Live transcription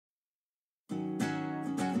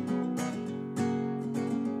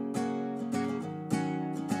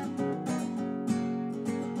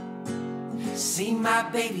See my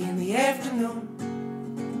baby in the afternoon.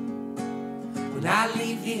 When I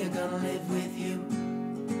leave here, gonna live with you.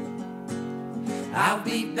 I'll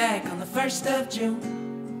be back on the 1st of June.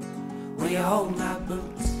 Will you hold my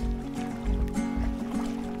boots?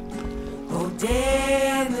 Oh,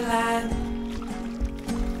 dandelion,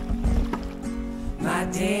 my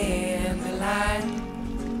dandelion,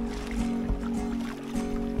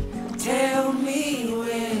 tell me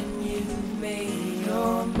when you've made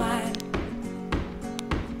your mind.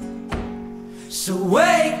 So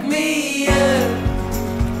wake me up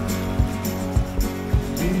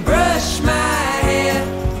and brush my hair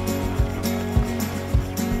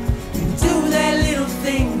and do that little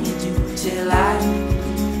thing you do till I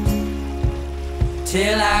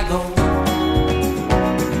go.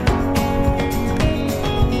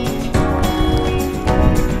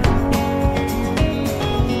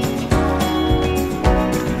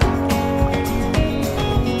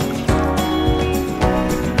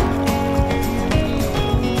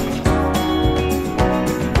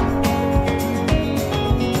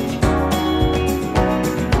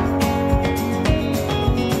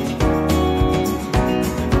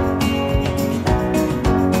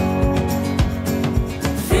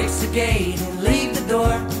 Gate and leave the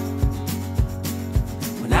door.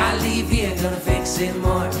 When I leave here, gonna fix it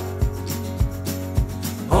more.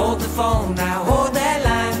 Hold the phone, now hold that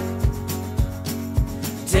line.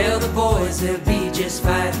 Tell the boys they'll be just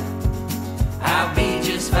fine. I'll be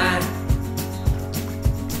just fine.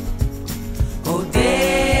 Oh,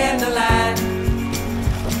 dandelion,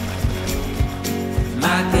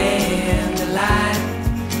 my dandelion,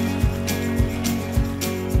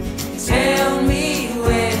 tell me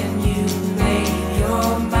when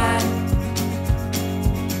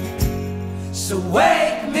so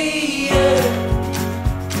wake me up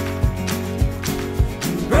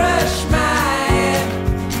and brush my hair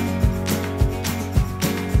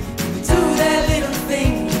and do that little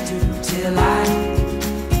thing you do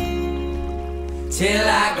till I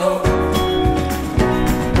go.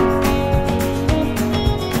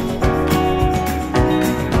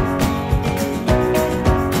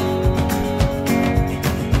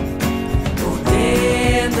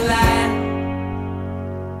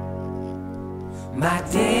 My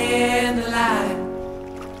dandelion,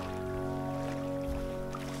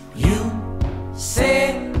 you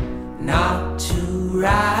said not to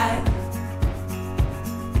ride.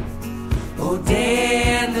 Oh,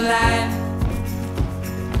 dandelion,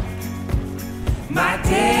 my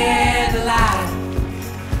dandelion,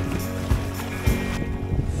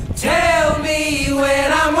 tell me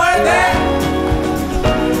when I'm worth it.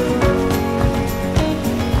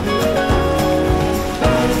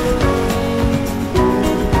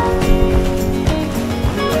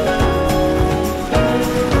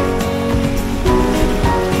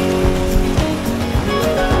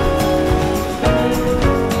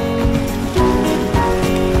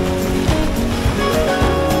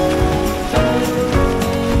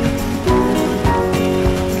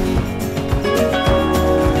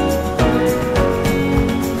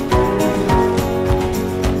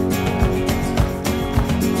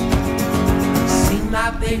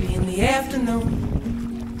 Baby in the afternoon.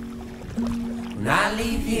 When I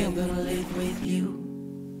leave here, I'm gonna live with you.